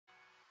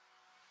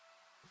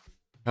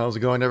How's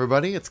it going,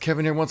 everybody? It's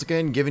Kevin here once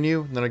again, giving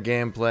you another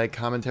gameplay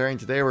commentary. And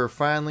today we're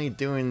finally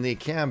doing the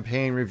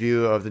campaign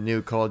review of the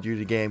new Call of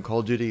Duty game,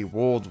 Call of Duty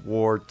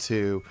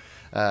WW2.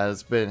 I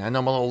know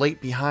I'm a little late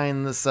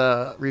behind this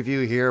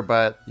review here,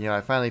 but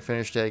I finally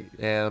finished it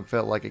and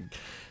felt like I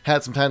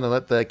had some time to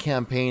let the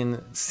campaign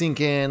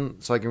sink in,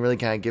 so I can really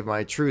kind of give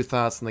my true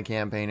thoughts on the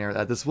campaign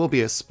here. This will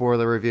be a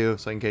spoiler review,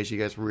 so in case you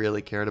guys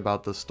really cared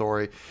about the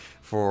story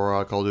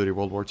for Call of Duty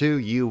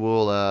WW2, you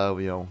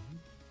will,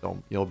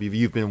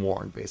 you've been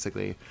warned,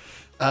 basically.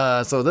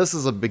 So this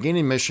is a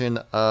beginning mission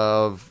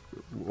of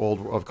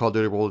Call of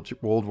Duty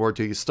World War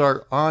II. You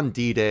start on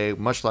D-Day,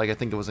 much like I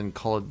think it was in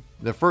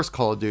the first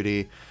Call of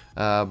Duty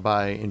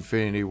by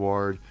Infinity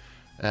Ward.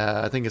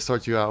 I think it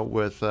starts you out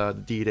with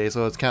D-Day,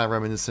 so it's kind of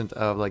reminiscent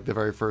of like the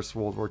very first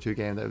World War II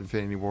game that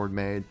Infinity Ward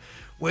made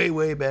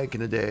way back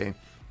in the day.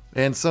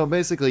 And so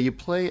basically you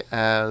play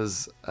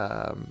as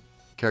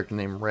character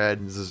named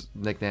Red is his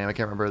nickname. I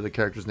can't remember the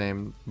character's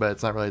name, but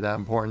it's not really that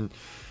important.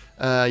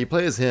 You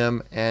play as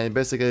him, and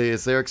basically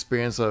it's their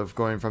experience of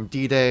going from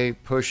D-Day,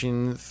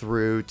 pushing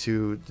through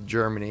to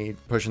Germany,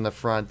 pushing the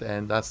front,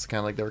 and that's kind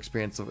of like their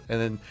experience of. And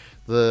then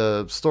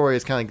the story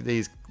is kind of like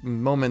these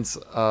moments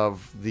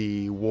of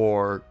the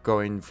war,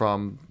 going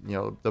from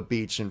the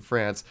beach in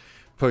France,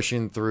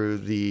 pushing through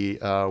the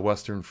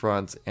Western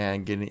Front,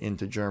 and getting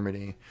into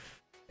Germany,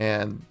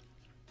 and.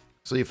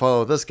 So you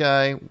follow this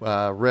guy,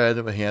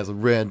 Red. He has a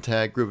red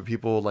tag group of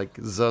people like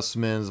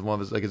Zussman's one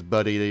of his his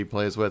buddy that he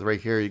plays with. Right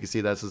here, you can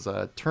see that's his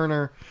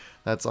Turner.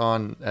 That's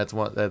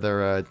what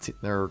their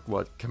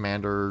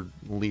commander,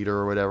 leader,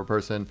 or whatever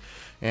person.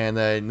 And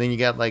then you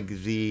got like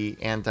the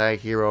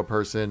anti-hero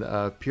person,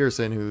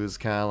 Pearson, who's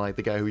kind of like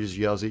the guy who just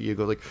yells at you,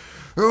 goes like,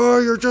 "Oh,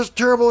 you're just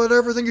terrible at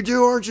everything you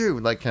do, aren't you?"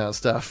 Like kind of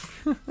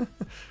stuff.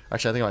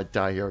 Actually, I think I might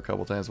die here a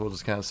couple times. We'll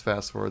just kind of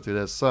fast forward through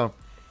this. So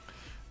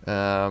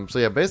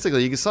yeah,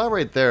 basically you saw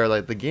right there,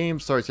 like the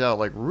game starts out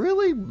like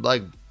really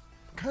like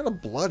kind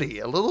of bloody,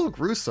 a little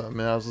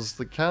gruesome, and I was just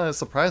like, kind of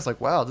surprised, like,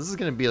 wow, this is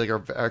gonna be like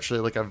actually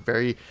like a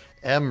very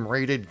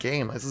M-rated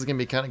game. Like, this is gonna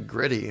be kind of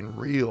gritty and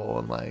real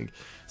and like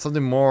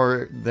something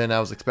more than I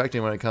was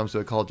expecting when it comes to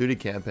a Call of Duty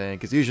campaign.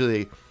 Because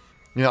usually,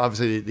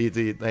 obviously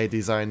they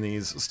design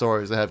these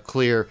stories that have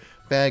clear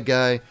bad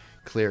guy,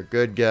 clear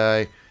good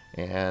guy,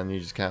 and you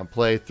just kind of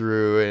play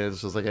through, and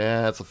it's just like,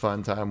 it's a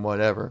fun time,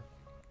 whatever.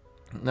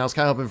 Now I was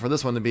kind of hoping for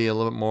this one to be a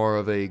little bit more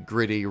of a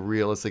gritty,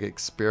 realistic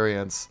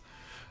experience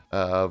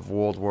of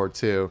World War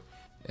II.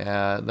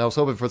 And I was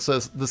hoping for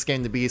this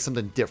game to be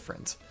something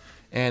different.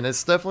 And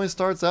it definitely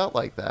starts out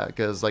like that,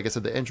 because like I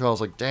said, the intro, I was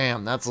like,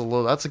 damn, that's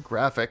a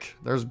graphic.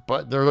 That's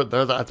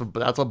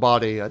a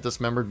body, a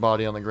dismembered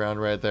body on the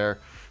ground right there.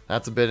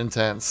 That's a bit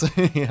intense,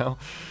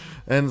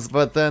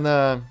 But then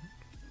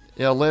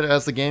later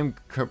as the game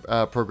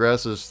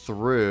progresses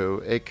through,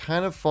 it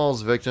kind of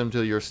falls victim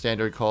to your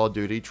standard Call of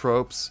Duty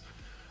tropes.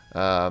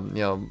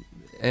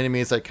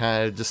 Enemies that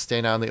kind of just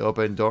stand out in the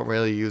open, don't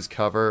really use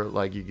cover,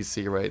 like you can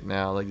see right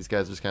now. Like, these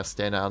guys just kind of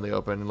stand out in the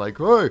open and like,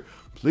 "Hey,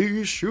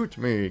 please shoot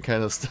me,"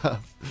 kind of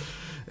stuff.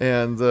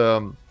 And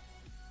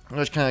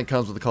which kind of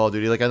comes with the Call of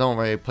Duty. Like, I don't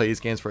really play these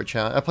games for a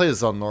challenge. I play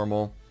this on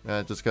normal,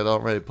 just because I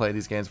don't really play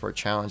these games for a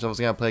challenge. If I was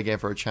gonna play a game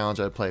for a challenge,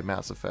 I'd play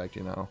Mass Effect,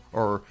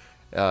 or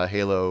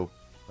Halo.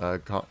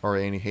 Or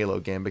any Halo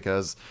game,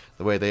 because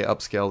the way they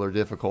upscale their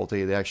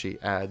difficulty, they actually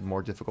add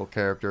more difficult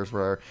characters,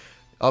 where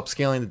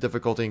upscaling the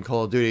difficulty in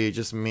Call of Duty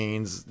just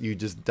means you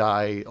just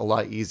die a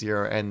lot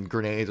easier, and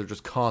grenades are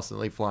just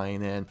constantly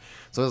flying in.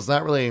 So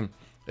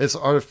it's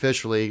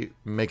artificially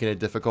making it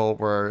difficult,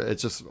 where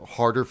it's just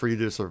harder for you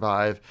to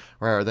survive,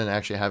 rather than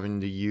actually having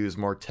to use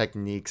more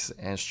techniques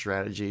and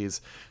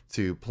strategies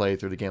to play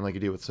through the game like you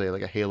do with, say,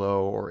 like a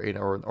Halo or an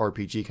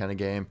RPG kind of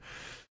game.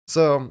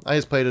 So I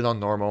just played it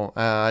on normal.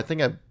 I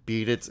think I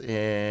beat it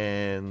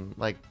in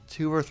like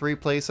 2 or 3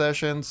 play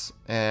sessions,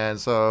 and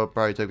so it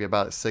probably took me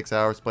about 6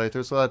 hours to play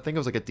through. So I think it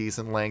was like a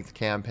decent length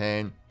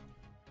campaign.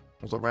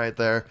 It was right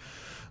there.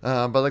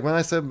 But like when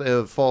I said it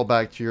would fall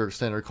back to your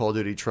standard Call of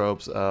Duty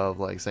tropes of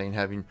like saying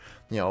having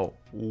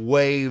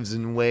waves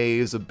and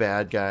waves of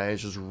bad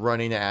guys just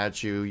running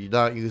at you, you're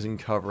not using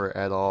cover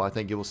at all. I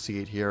think you will see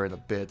it here in a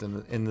bit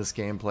in this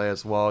gameplay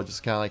as well.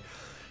 Just kind of like,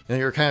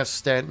 you're kind of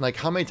standing, like,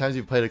 how many times have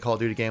you played a Call of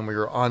Duty game where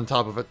you're on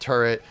top of a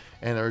turret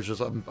and there's just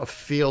a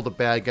field of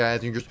bad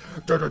guys and you're just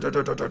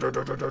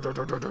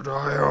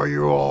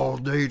you all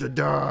need to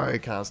die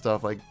kind of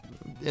stuff. Like,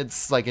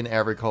 it's like in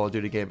every Call of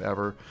Duty game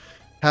ever.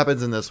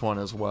 Happens in this one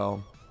as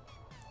well.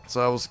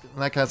 So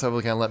that kind of stuff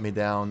kind of let me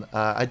down.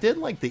 I did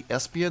like the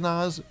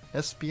espionage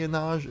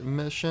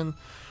mission,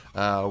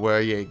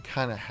 where you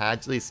kind of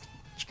had to at least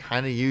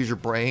kind of use your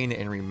brain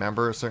and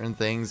remember certain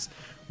things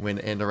when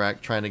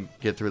trying to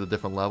get through the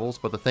different levels.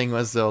 But the thing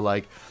was, though,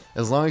 like,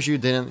 as long as you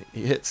didn't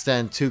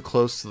stand too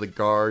close to the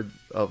guard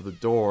of the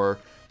door,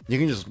 you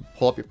can just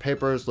pull up your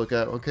papers, look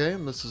at, okay,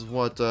 this is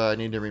what I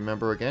need to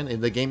remember again. And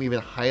the game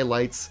even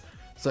highlights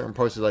certain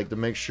parts, like, to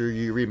make sure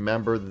you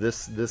remember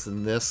this,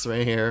 and this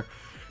right here.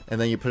 And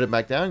then you put it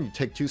back down, you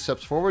take 2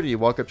 steps forward, and you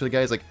walk up to the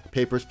guy, he's like,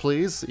 "Papers,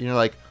 please." And you're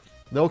like,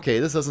 okay,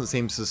 this doesn't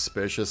seem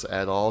suspicious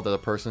at all that a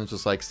person is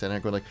just like standing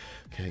there going like,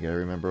 okay, I gotta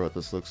remember what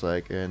this looks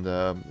like, and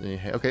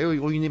okay,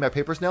 well, you need my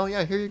papers now?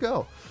 Yeah, here you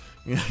go.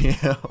 You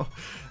know,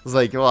 it's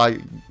like, well,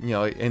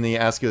 and they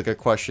ask you like a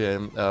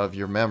question of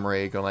your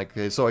memory, going like,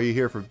 okay, so are you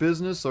here for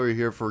business or are you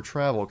here for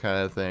travel,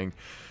 kind of thing.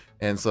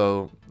 And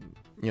so,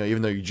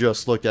 even though you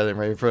just looked at it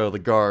right in front of the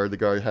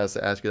guard has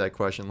to ask you that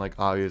question, like,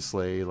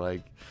 obviously,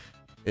 like,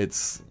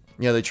 it's,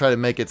 they try to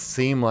make it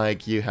seem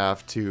like you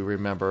have to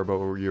remember, but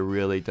you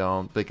really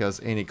don't, because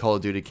any Call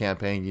of Duty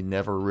campaign, you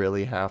never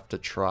really have to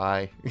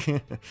try.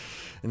 And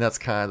that's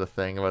kind of the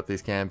thing about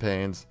these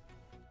campaigns.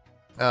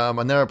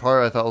 Another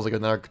part I thought was like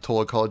another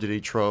total Call of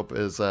Duty trope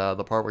is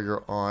the part where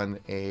you're on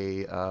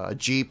a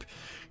Jeep,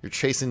 you're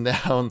chasing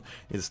down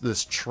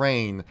this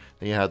train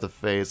that you have to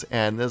face,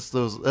 and this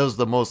was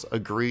the most I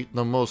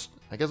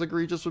guess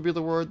egregious would be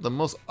the word, the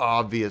most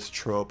obvious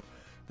trope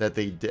that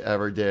they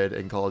ever did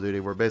in Call of Duty,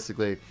 where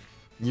basically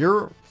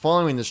you're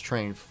following this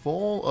train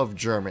full of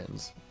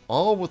Germans,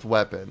 all with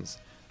weapons.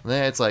 And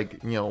then it's like,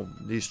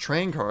 these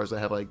train cars that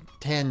have like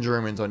 10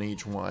 Germans on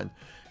each one.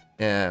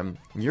 And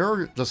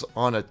you're just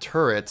on a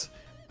turret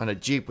on a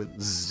Jeep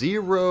with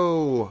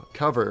 0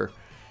 cover.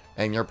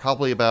 And you're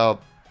probably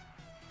about,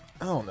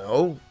 I don't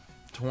know,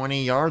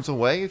 20 yards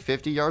away,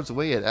 50 yards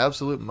away at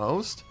absolute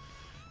most.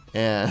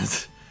 And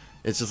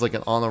it's just like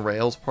an on the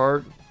rails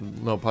part,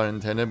 no pun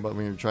intended, but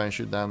when you're trying to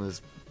shoot down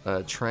this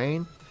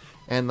train.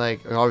 And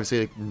like,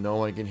 obviously, like, no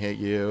one can hit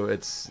you.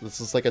 It's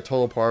just like a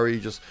total part where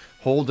you just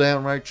hold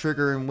down right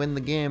trigger and win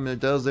the game, and it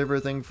does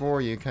everything for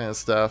you, kind of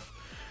stuff.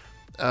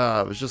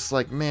 It was just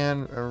like,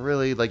 man,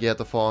 really, like, you have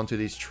to fall into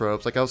these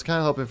tropes. Like, I was kind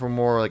of hoping for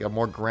a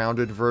more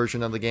grounded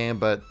version of the game,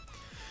 but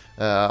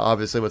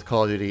obviously with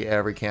Call of Duty,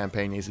 every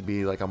campaign needs to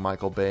be like a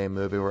Michael Bay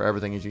movie where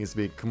everything needs to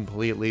be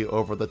completely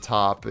over the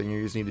top, and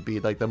you just need to be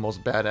like the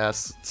most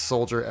badass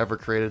soldier ever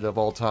created of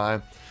all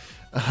time.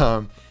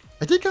 I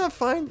did kind of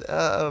find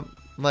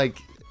like,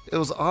 it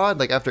was odd,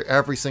 like, after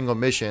every single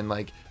mission,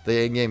 like,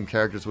 the in-game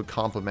characters would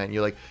compliment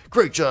you, like,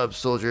 great job,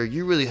 soldier,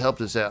 you really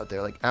helped us out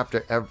there, like,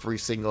 after every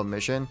single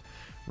mission,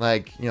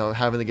 like,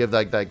 having to give,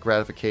 like, that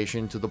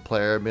gratification to the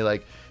player, and be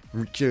like,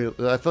 I feel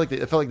like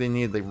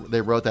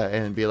they wrote that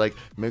in and be like,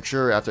 make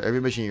sure after every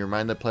mission you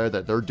remind the player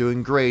that they're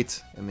doing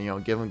great,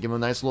 and give them a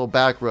nice little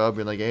back rub,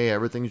 and like, hey,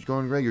 everything's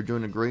going great, you're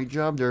doing a great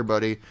job there,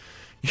 buddy.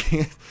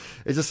 It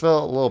just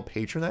felt a little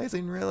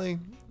patronizing, really.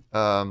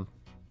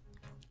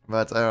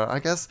 But I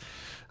guess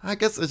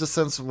it's just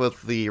since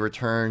with the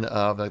return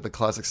of like the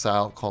classic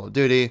style of Call of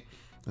Duty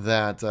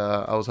that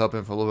I was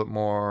hoping for a little bit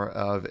more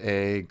of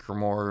a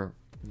more,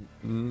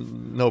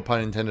 no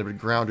pun intended, but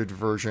grounded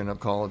version of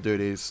Call of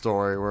Duty's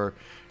story, where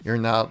you're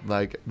not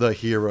like the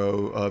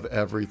hero of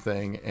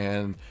everything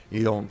and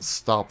you don't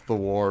stop the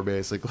war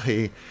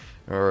basically,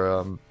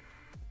 or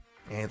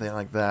anything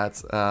like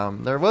that.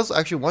 There was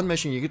actually one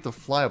mission you get to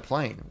fly a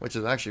plane, which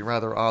is actually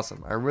rather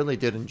awesome. I really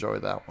did enjoy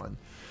that one.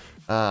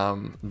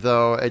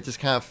 Though it just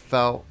kind of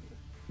felt,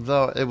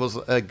 though it was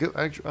a good,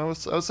 I would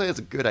say it's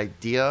a good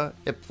idea.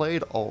 It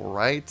played all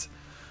right,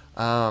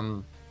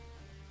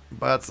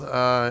 but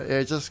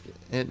it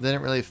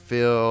didn't really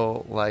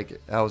feel like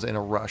I was in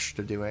a rush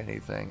to do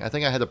anything. I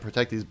think I had to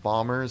protect these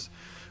bombers,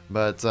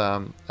 but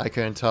I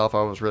couldn't tell if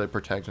I was really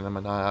protecting them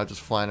or not. I was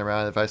just flying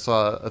around. If I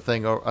saw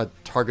a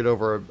target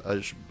over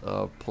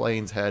a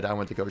plane's head, I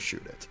went to go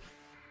shoot it.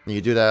 And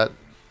you do that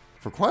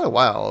for quite a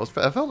while.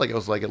 I felt like it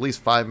was like at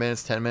least 5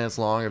 minutes, 10 minutes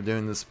long of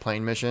doing this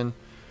plane mission,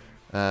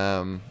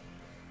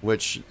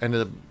 which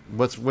ended up,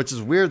 which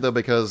is weird though,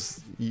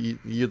 because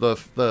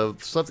the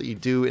stuff that you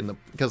do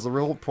because the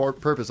real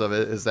purpose of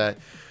it is that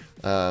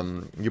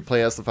you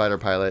play as the fighter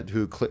pilot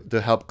to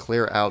help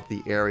clear out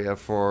the area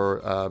for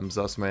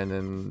Zussman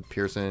and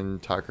Pearson,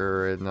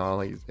 Tucker, and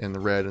the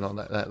Red and all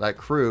that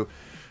crew.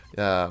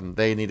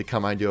 They need to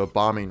come and do a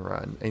bombing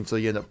run, and so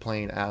you end up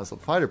playing as a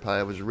fighter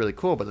pilot, which is really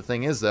cool. But the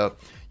thing is, though,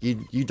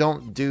 you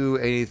don't do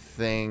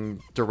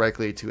anything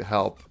directly to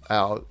help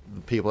out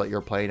the people that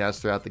you're playing as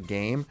throughout the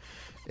game.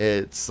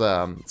 It's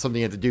something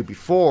you have to do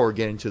before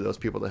getting to those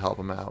people to help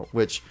them out,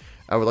 which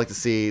I would like to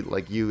see,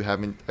 like, you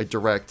having a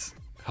direct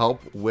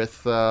help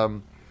with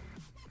your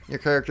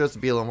characters to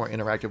be a little more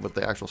interactive with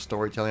the actual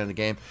storytelling of the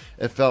game.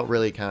 It felt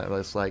really kind of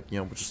just like,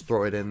 we'll just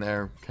throw it in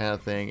there kind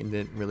of thing, and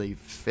didn't really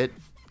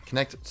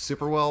connect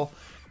super well.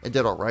 It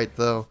did all right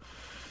though,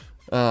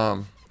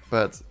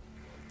 but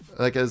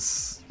like, look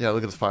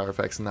at the fire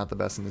effects, not the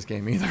best in this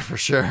game either, for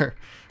sure.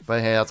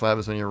 But hey, that's what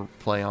happens when you're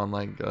playing on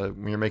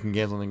when you're making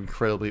games on an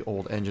incredibly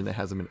old engine that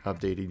hasn't been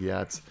updated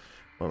yet.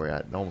 Where we're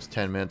at, almost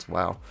 10 minutes.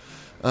 Wow.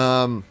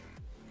 But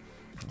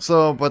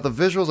the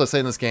visuals I say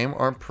in this game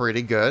are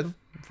pretty good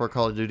for a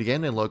Call of Duty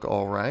game. They look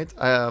all right.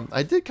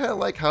 I did kind of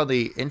like how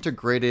they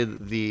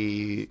integrated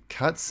the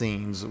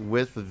cutscenes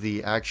with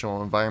the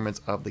actual environments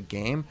of the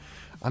game.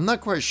 I'm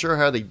not quite sure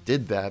how they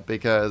did that,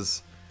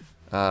 because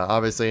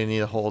obviously you need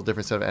a whole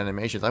different set of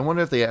animations. I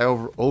wonder if they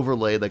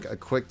overlaid like a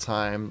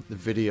QuickTime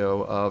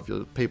video of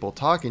people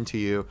talking to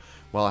you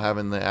while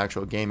having the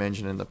actual game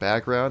engine in the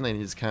background, and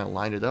you just kind of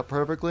lined it up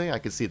perfectly. I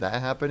could see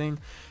that happening.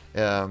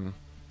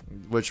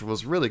 which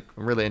was really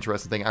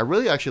interesting thing. I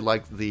really actually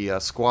liked the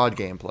squad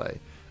gameplay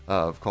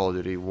of Call of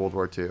Duty World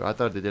War II. I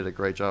thought they did a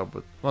great job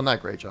with, well,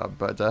 not great job,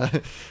 but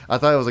I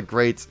thought it was a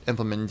great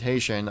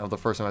implementation of the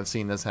first time I've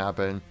seen this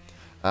happen.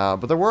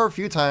 But there were a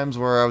few times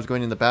where I was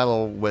going into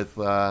battle with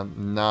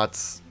not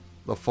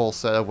the full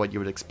set of what you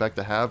would expect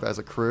to have as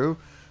a crew.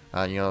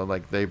 You know,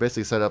 like they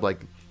basically set up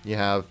like you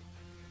have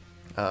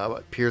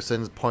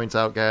Pearson points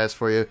out guys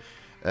for you.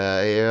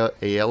 A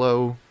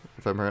yellow,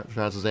 if I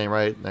pronounce his name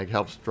right, like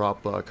helps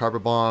drop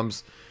carpet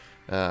bombs.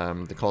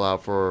 They call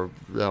out for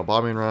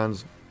bombing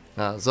runs.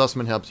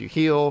 Zussman helps you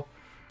heal.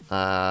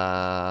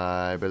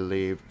 I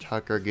believe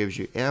Tucker gives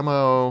you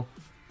ammo,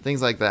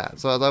 things like that.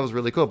 So that was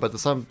really cool.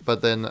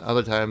 But then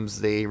other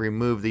times they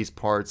remove these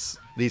parts,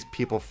 these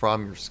people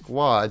from your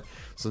squad.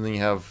 So then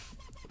you have,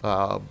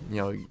 you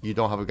know, you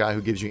don't have a guy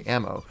who gives you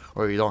ammo,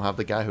 or you don't have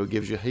the guy who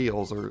gives you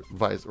heals, or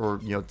vice, or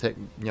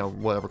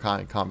whatever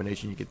kind of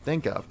combination you could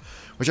think of.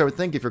 Which I would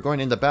think if you're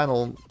going into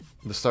battle,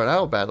 to start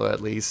out battle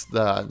at least,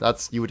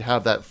 you would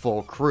have that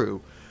full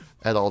crew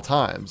at all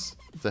times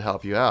to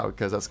help you out,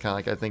 because that's kind of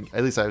like, I think,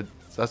 at least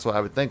that's what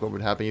I would think what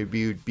would happen.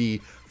 You'd be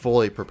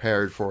fully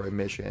prepared for a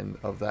mission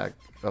of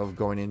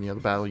going in the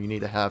battle. You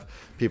need to have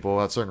people who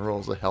have certain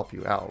roles to help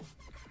you out.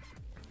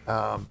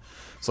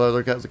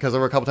 So because there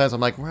were a couple times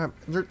I'm like,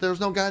 there's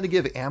no guy to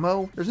give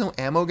ammo. There's no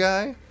ammo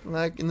guy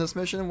like in this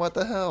mission. What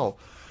the hell?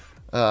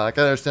 I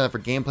can understand that for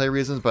gameplay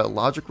reasons, but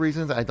logic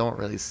reasons, I don't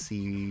really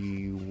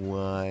see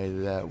why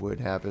that would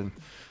happen.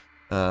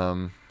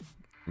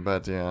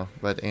 But yeah.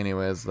 But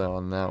anyways, though,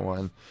 on that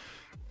one.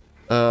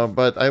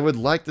 But I would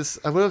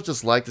have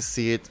just liked to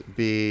see it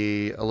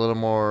be a little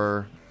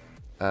more,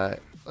 a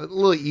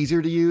little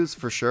easier to use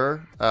for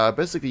sure.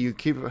 Basically, you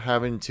keep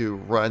having to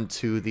run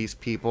to these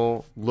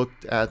people, look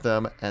at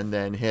them, and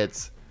then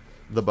hit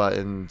the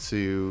button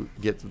to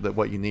get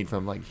what you need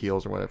from like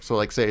heals or whatever. So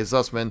like say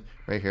Zussman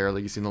right here,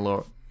 like you see in the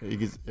lower,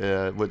 is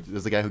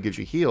the guy who gives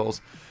you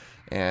heals,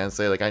 and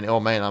say like, oh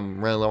man,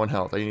 I'm really low on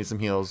health. I need some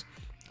heals.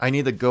 I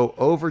need to go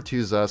over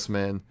to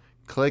Zussman,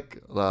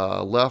 click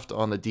left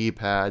on the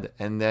D-pad,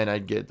 and then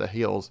I'd get the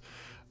heals,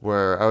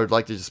 where I would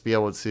like to just be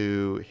able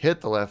to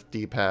hit the left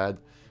D-pad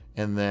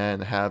and then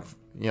have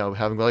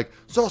him go like,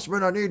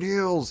 Zussman, I need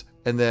heals,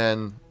 and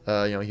then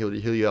he'll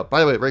heal you up.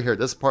 By the way, right here,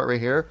 this part right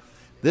here,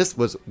 this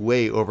was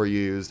way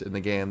overused in the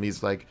game.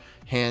 These like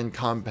hand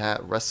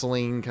combat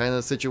wrestling kind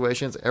of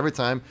situations. Every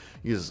time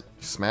you just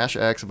smash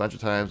X a bunch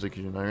of times,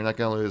 because you know you're not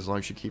gonna lose as long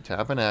as you keep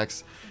tapping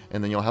X,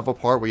 and then you'll have a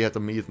part where you have to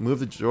move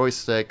the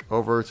joystick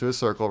over to a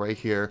circle right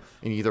here,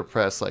 and you either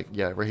press right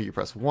here you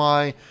press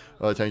Y,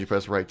 other times you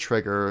press right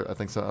trigger. I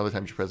think some other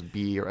times you press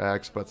B or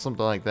X, but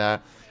something like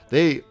that.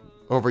 They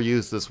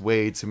overused this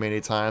way too many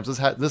times.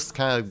 This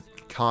kind of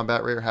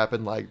combat rate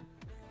happened like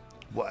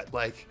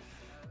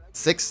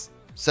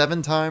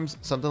 6-7 times,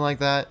 something like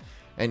that,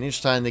 and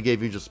each time they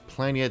gave you just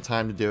plenty of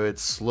time to do it.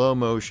 Slow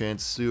motion,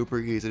 super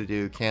easy to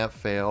do, can't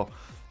fail.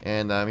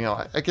 And I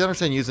can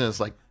understand using this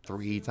like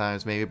 3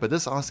 times maybe, but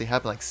this honestly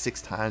happened like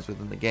 6 times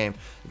within the game.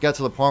 It got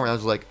to the point where I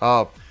was like,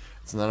 oh,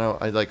 so then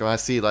when I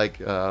see like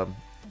a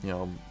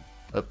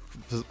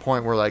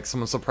point where like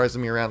someone surprises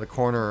me around the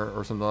corner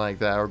or something like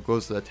that, or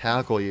goes to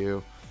tackle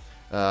you,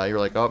 you're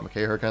like, oh,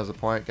 okay, here comes the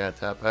point. Gotta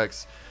tap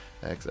X,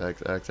 X,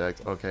 X, X,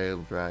 X. Okay,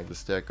 drag the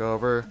stick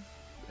over.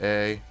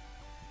 A,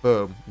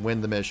 boom, win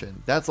the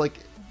mission. That's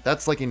like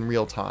in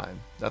real time.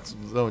 That's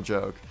no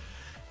joke.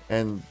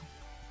 And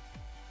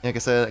like I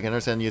said, I can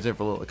understand using it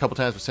for a couple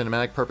times for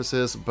cinematic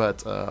purposes,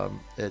 but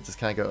it just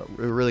kind of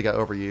really got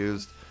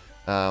overused.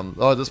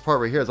 This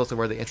part right here is also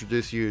where they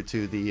introduce you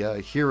to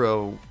the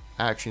hero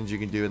actions you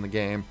can do in the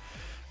game.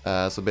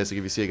 So basically,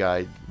 if you see a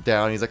guy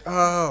down, he's like,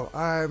 "Oh,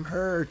 I'm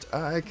hurt.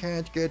 I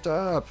can't get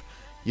up."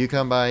 You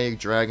come by, you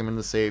drag him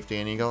into safety,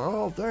 and you go,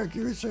 "Oh, thank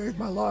you, you saved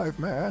my life,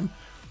 man."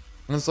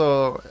 And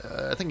so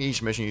I think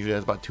each mission usually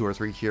has about 2 or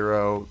 3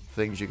 hero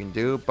things you can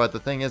do. But the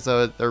thing is,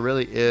 there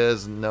really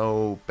is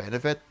no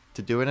benefit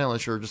to doing it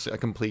unless you're just a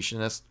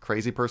completionist,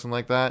 crazy person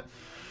like that,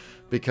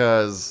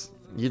 because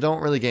you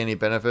don't really get any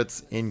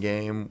benefits in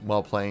game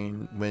while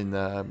playing when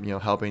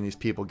helping these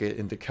people get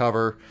into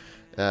cover.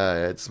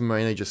 It's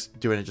mainly just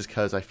doing it just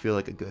because I feel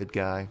like a good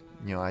guy.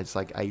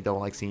 I don't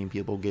like seeing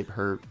people get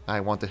hurt.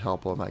 I want to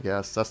help them, I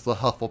guess. That's the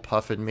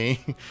Hufflepuff in me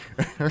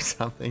or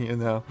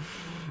something,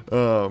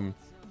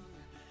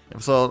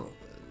 So,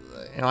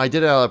 I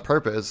did it out of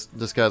purpose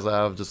just because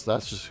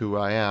that's just who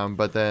I am.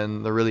 But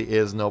then there really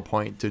is no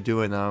point to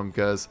doing them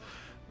because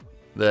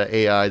the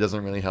AI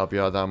doesn't really help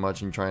you out that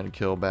much in trying to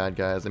kill bad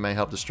guys. They might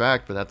help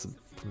distract, but that's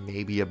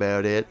maybe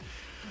about it.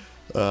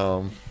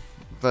 Yeah.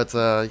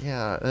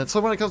 And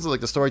so when it comes to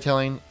like the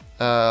storytelling,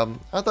 I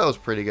thought it was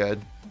pretty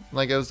good.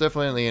 Like, it was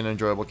definitely an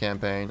enjoyable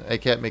campaign. It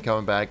kept me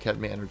coming back, kept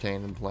me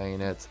entertained and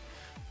playing it.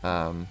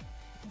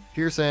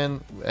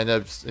 Pearson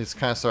it's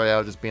kind of started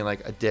out just being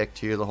like a dick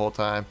to you the whole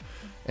time,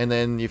 and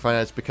then you find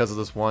out it's because of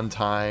this one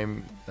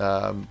time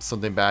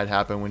something bad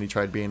happened when he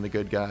tried being the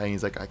good guy, and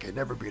he's like, I can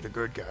never be the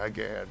good guy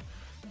again,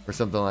 or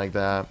something like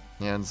that.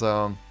 And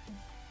so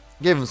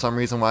gave him some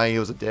reason why he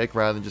was a dick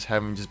rather than just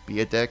having him just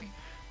be a dick.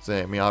 So,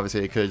 I mean,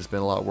 obviously, it could have just been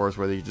a lot worse,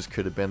 where he just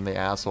could have been the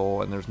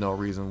asshole, and there's no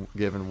reason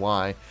given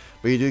why.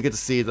 But you do get to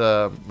see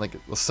the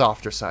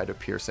softer side of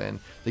Pearson,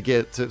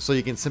 so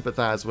you can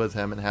sympathize with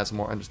him and have some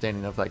more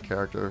understanding of that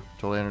character.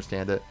 Totally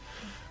understand it.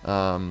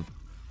 Though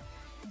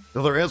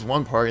there is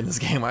one part in this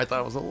game I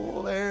thought was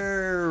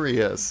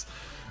hilarious,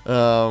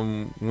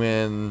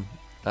 when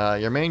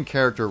your main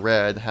character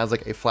Red has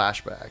like a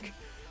flashback,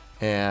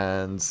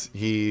 and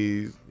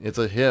it's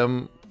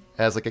him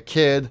as like a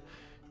kid.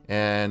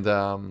 And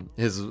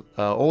his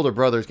older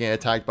brother's getting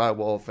attacked by a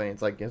wolf, and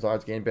it's like his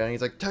heart's getting bad.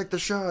 He's like, take the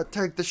shot,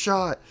 take the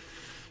shot.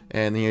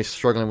 And he's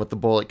struggling with the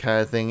bullet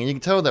kind of thing. And you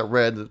can tell that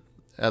Red,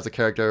 as a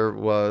character,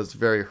 was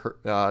very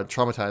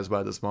traumatized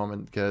by this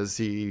moment, because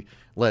he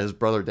let his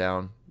brother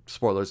down.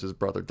 Spoilers, his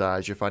brother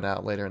dies. You find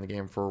out later in the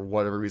game, for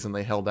whatever reason,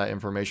 they held that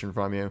information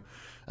from you.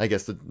 I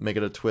guess to make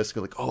it a twist,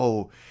 like,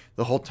 oh,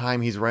 the whole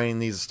time he's writing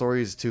these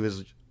stories to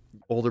his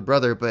older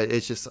brother, but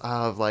it's just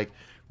out of, like,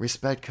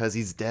 respect because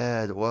he's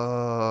dead.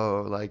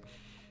 Whoa. Like,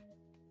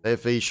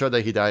 if he showed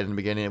that he died in the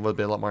beginning, it would have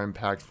been a lot more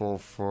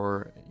impactful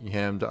for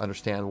him to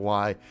understand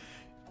why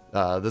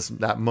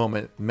that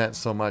moment meant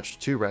so much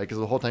to Red. Because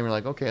the whole time you're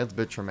like, okay, that's a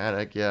bit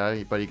traumatic,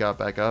 yeah, but he got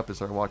back up and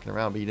started walking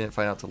around, but you didn't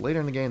find out till later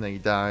in the game that he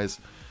dies.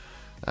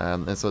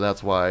 And so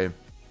that's why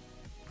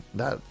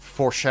that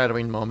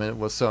foreshadowing moment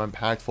was so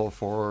impactful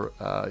for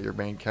your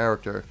main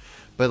character.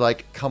 But,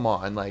 like, come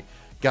on, like,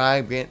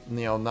 guy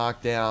getting,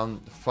 knocked down,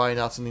 find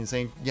out something,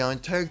 saying,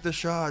 take the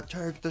shot,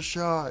 take the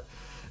shot.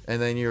 And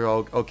then you're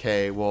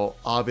okay, well,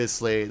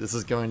 obviously this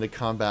is going to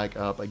come back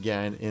up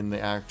again in the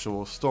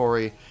actual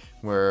story,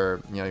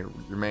 where, your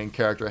main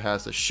character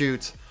has to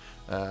shoot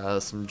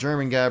some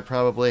German guy,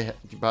 probably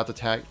about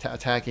to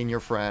attacking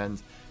your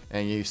friend,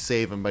 and you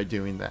save him by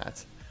doing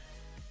that.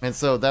 And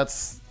so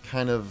that's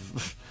kind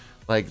of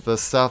like the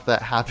stuff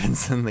that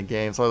happens in the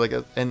game. So like,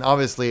 and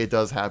obviously it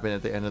does happen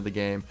at the end of the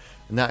game.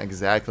 Not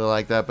exactly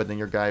like that, but then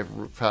your guy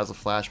has a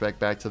flashback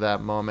back to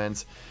that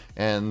moment,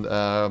 and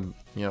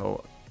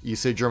you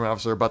see a German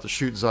officer about to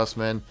shoot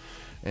Zussman,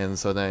 and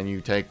so then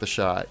you take the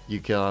shot, you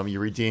kill him, you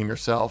redeem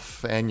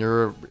yourself, and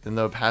you're in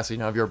the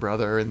passing of your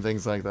brother and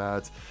things like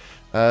that.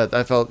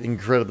 That felt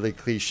incredibly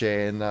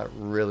cliche and not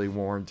really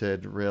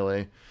warranted,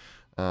 really.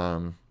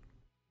 And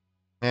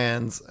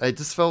I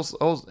just felt,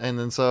 and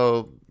then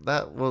so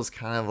that was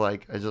kind of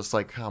like, I just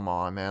like, come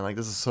on, man, like,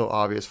 this is so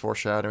obvious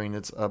foreshadowing,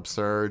 it's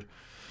absurd.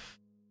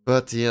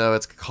 But,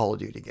 it's a Call of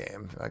Duty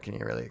game. What can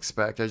you really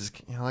expect? I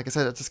just, like I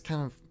said, I just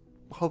kind of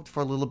hoped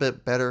for a little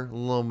bit better, a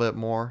little bit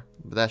more.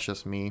 But that's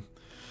just me.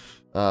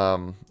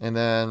 And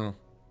then,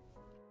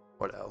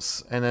 what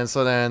else? And then,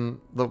 so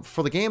then,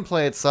 for the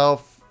gameplay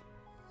itself,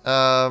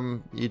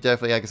 you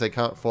definitely, like I said,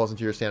 falls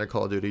into your standard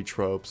Call of Duty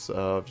tropes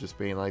of just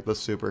being like the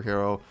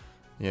superhero.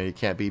 You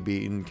can't be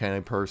beaten kind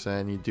of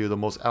person. You do the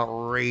most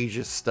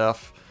outrageous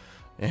stuff,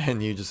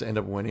 and you just end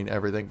up winning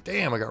everything.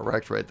 Damn, I got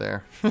wrecked right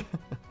there.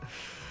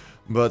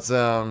 But,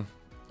 there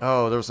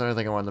was another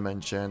thing I wanted to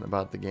mention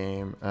about the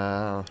game.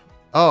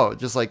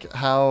 Just like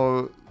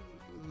how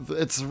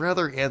it's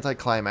rather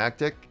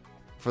anticlimactic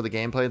for the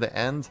gameplay, the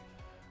end.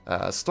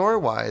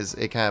 Story-wise,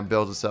 it kind of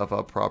builds itself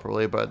up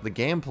properly, but the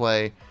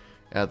gameplay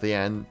at the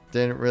end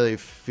didn't really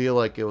feel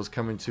like it was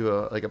coming to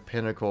a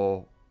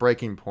pinnacle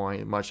breaking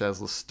point, much as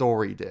the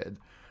story did.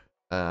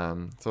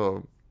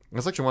 So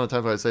it's actually one of the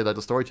times where I say that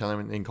the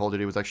storytelling in Call of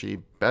Duty was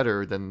actually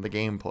better than the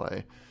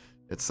gameplay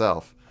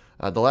itself.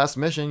 The last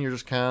mission, you're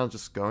just kind of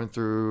just going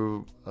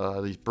through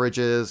these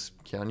bridges,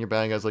 killing your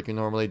bad guys like you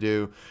normally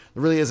do.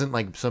 There really isn't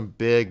like some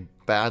big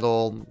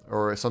battle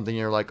or something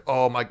you're like,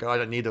 oh my god,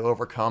 I need to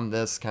overcome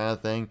this kind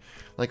of thing.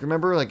 Like,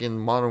 remember like in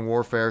Modern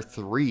Warfare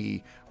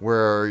 3,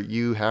 where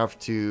you have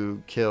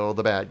to kill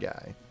the bad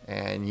guy,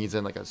 and he's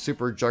in like a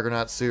super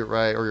juggernaut suit,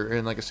 right? Or you're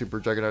in like a super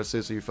juggernaut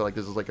suit, so you feel like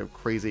this is like a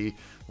crazy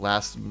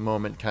last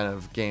moment kind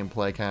of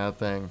gameplay kind of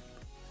thing.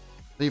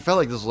 So you felt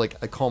like this was like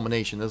a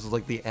culmination, this was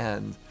like the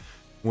end.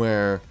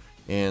 Where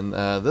in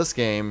this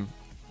game,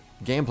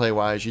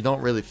 gameplay-wise, you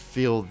don't really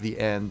feel the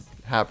end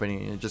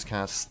happening. It just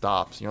kind of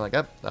stops. And you're like,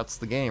 yep, that's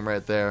the game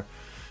right there.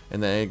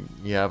 And then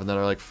you have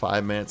another like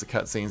 5 minutes of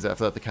cutscenes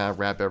after that to kind of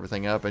wrap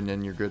everything up, and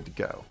then you're good to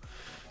go.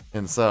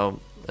 And so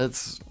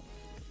it's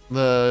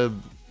the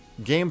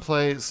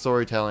gameplay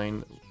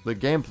storytelling. The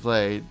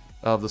gameplay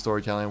of the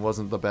storytelling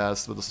wasn't the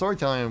best, but the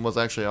storytelling was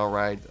actually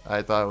alright.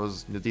 I thought it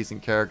was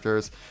decent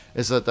characters.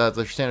 It's that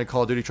the standard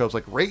Call of Duty tropes,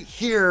 like right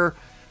here.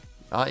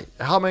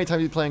 How many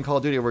times you play in Call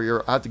of Duty where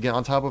you're out to get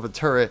on top of a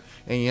turret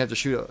and you have to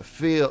shoot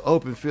a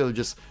open field,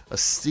 just a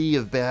sea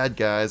of bad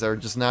guys that are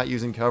just not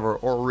using cover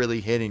or really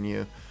hitting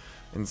you?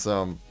 And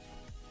so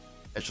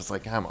it's just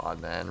like, come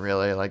on, man,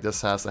 really? Like,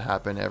 this has to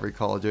happen every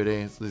Call of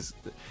Duty. It's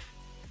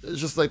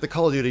just like the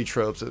Call of Duty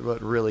tropes is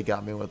what really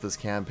got me with this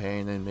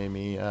campaign and made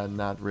me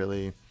not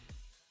really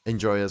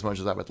enjoy it as much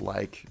as I would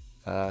like.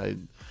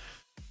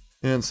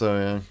 And so,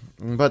 yeah.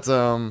 But,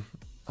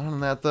 other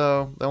than that,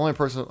 though, the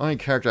only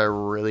character I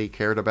really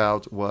cared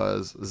about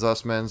was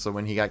Zussman. So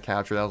when he got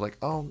captured, I was like,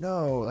 oh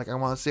no, like I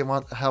want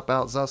to help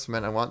out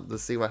Zussman. I want to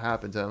see what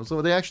happened to him.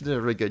 So they actually did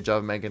a really good job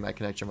of making that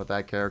connection with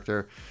that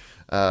character.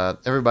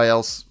 Everybody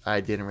else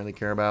I didn't really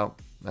care about.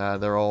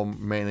 They're all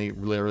mainly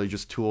literally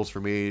just tools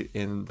for me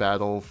in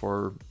battle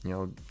for,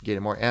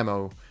 getting more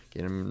ammo,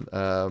 getting,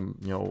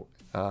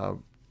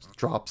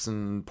 drops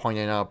and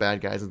pointing out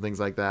bad guys and things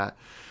like that.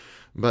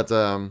 But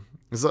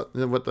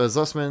with the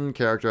Zussman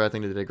character, I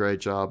think they did a great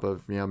job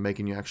of,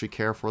 making you actually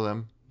care for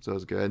them. So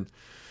it's good.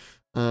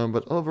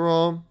 But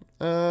overall,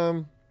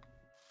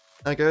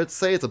 like I would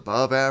say it's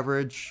above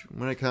average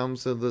when it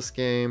comes to this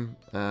game.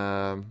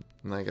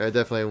 Like I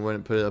definitely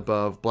wouldn't put it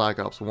above Black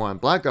Ops 1.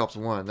 Black Ops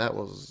 1, that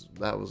was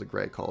a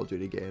great Call of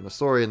Duty game. The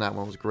story in that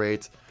one was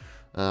great.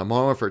 Modern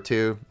Warfare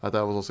 2, I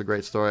thought was also a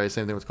great story.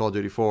 Same thing with Call of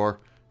Duty 4.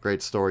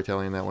 Great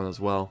storytelling in that one as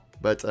well.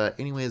 But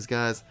anyways,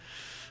 guys,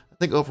 I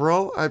think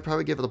overall I'd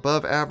probably give it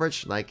above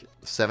average, like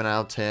 7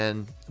 out of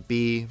 10,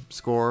 B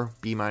score,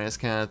 B minus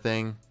kind of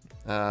thing.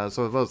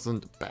 So it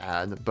wasn't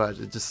bad, but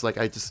it just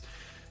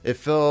it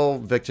fell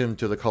victim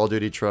to the Call of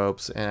Duty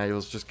tropes, and I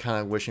was just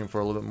kind of wishing for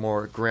a little bit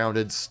more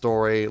grounded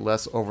story,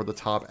 less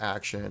over-the-top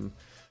action,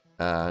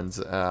 and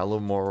a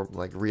little more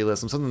like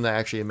realism, something that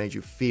actually made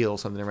you feel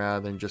something rather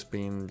than just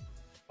being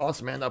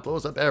awesome man that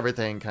blows up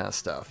everything kind of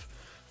stuff.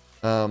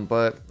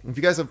 But if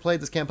you guys have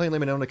played this campaign,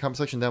 let me know in the comment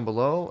section down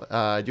below.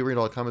 I do read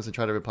all the comments and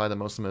try to reply to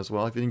most of them as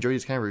well. If you enjoy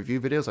these kind of review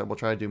videos, I will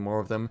try to do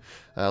more of them.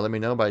 Let me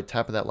know by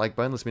tapping that like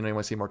button. Let me know you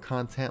want to see more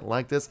content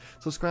like this.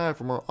 Subscribe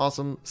for more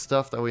awesome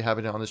stuff that we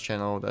have on this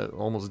channel that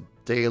almost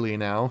daily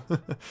now.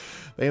 But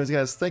anyways,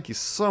 guys, thank you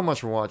so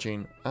much for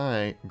watching.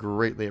 I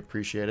greatly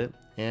appreciate it.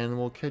 And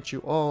we'll catch you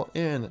all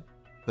in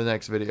the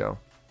next video.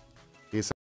 Peace out.